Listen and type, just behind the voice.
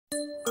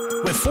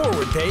With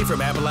Forward Pay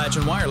from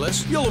Appalachian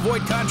Wireless, you'll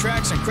avoid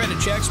contracts and credit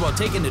checks while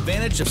taking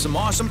advantage of some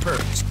awesome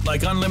perks,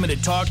 like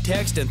unlimited talk,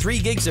 text, and 3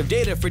 gigs of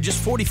data for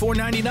just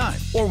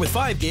 $44.99, or with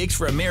 5 gigs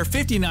for a mere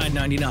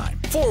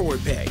 $59.99.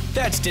 Forward Pay.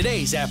 That's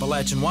today's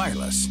Appalachian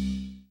Wireless.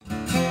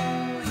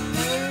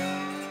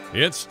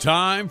 It's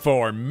time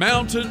for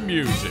Mountain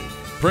Music,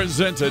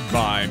 presented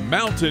by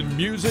Mountain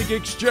Music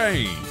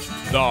Exchange,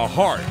 the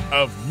heart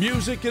of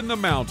music in the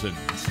mountains.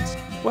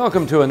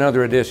 Welcome to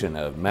another edition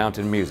of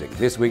Mountain Music.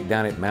 This week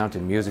down at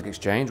Mountain Music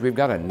Exchange, we've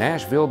got a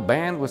Nashville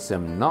band with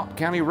some Knott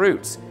County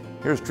roots.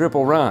 Here's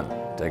Triple Run.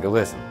 Take a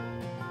listen.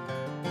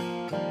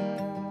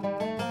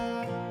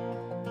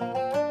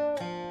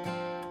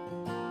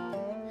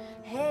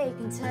 Hey,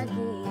 Kentucky.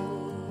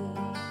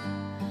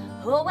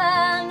 Oh,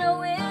 I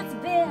know it's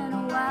been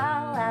a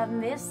while. I've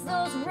missed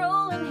those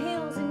rolling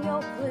hills and your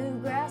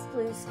bluegrass,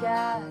 blue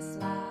sky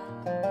smile.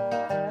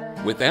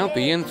 Without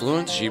the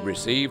influence she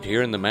received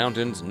here in the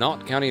mountains,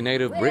 Knott County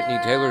native Brittany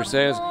Taylor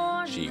says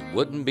she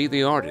wouldn't be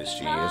the artist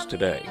she is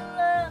today.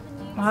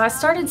 Well, I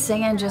started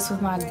singing just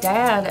with my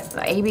dad,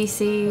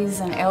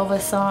 ABCs and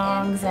Elvis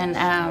songs, and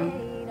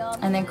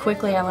then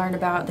quickly I learned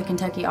about the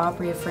Kentucky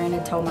Opry. A friend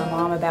had told my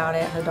mom about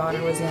it. Her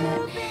daughter was in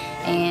it,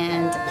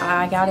 and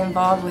I got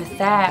involved with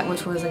that,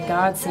 which was a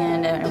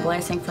godsend and a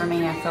blessing for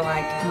me. I feel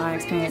like my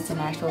experience in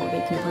Nashville would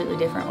be completely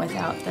different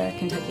without the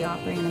Kentucky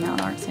Opry and the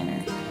Mountain Arts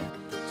Center.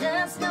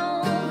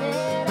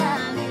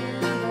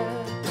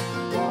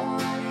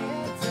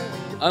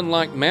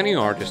 Unlike many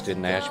artists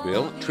in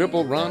Nashville,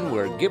 Triple Run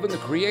were given the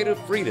creative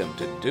freedom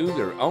to do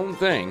their own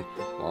thing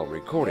while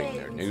recording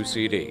their new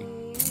CD.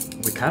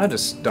 We kind of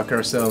just stuck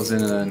ourselves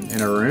in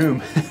a room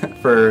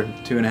for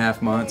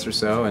 2.5 months or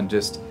so and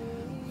just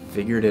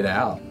figured it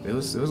out. It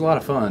was a lot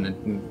of fun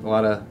and a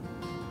lot of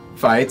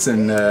fights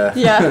and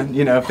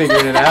you know,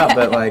 figuring it out.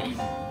 But like,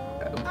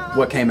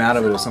 what came out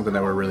of it was something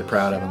that we're really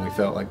proud of, and we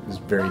felt like it was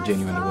very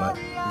genuine to what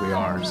we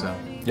are. So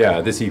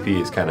yeah, this EP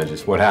is kind of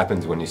just what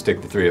happens when you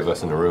stick the 3 of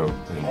us in a room.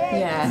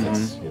 And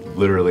it's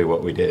literally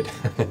what we did.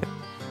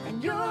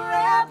 And your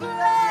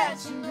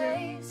Appalachian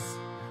grace,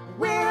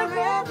 where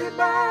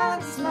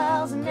everybody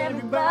smiles and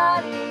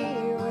everybody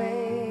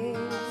waves.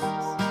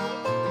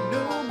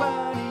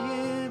 Nobody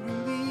ever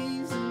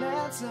leaves, and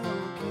that's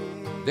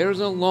okay.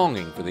 There's a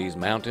longing for these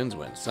mountains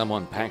when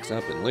someone packs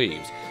up and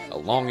leaves, a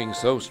longing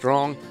so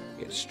strong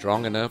it's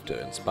strong enough to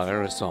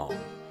inspire a song.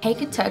 Hey,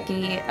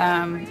 Kentucky,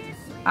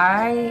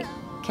 I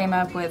came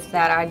up with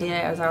that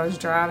idea as I was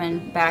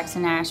driving back to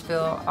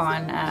Nashville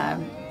on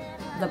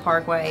the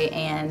Parkway,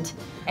 and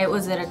it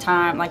was at a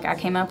time, like I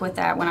came up with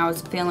that when I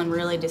was feeling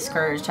really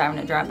discouraged having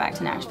to drive back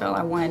to Nashville.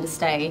 I wanted to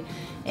stay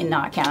in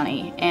Knott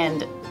County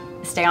and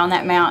stay on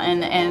that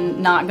mountain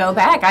and not go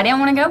back. I didn't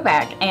want to go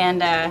back,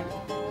 and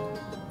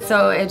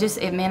so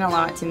it meant a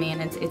lot to me,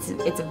 and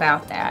it's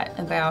about that,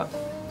 about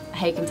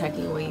hey,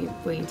 Kentucky, will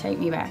you take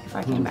me back if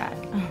I came back?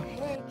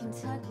 Hey,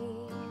 Kentucky.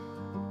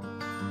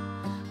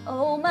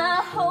 Oh, my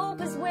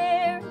hope is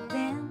where it's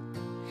been.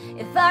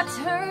 If I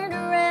turned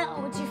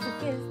around, would you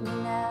forgive me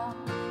now?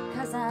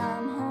 'Cause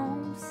I'm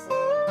homesick.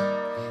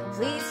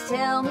 Please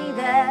tell me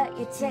that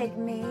you take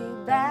me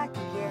back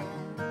again.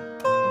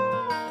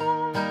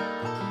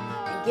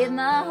 And give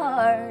my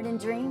heart and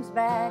dreams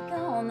back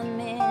on the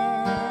mend.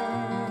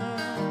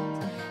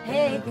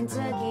 Hey,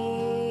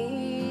 Kentucky.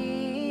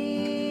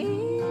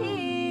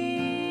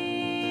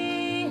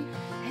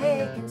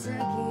 Hey,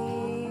 Kentucky.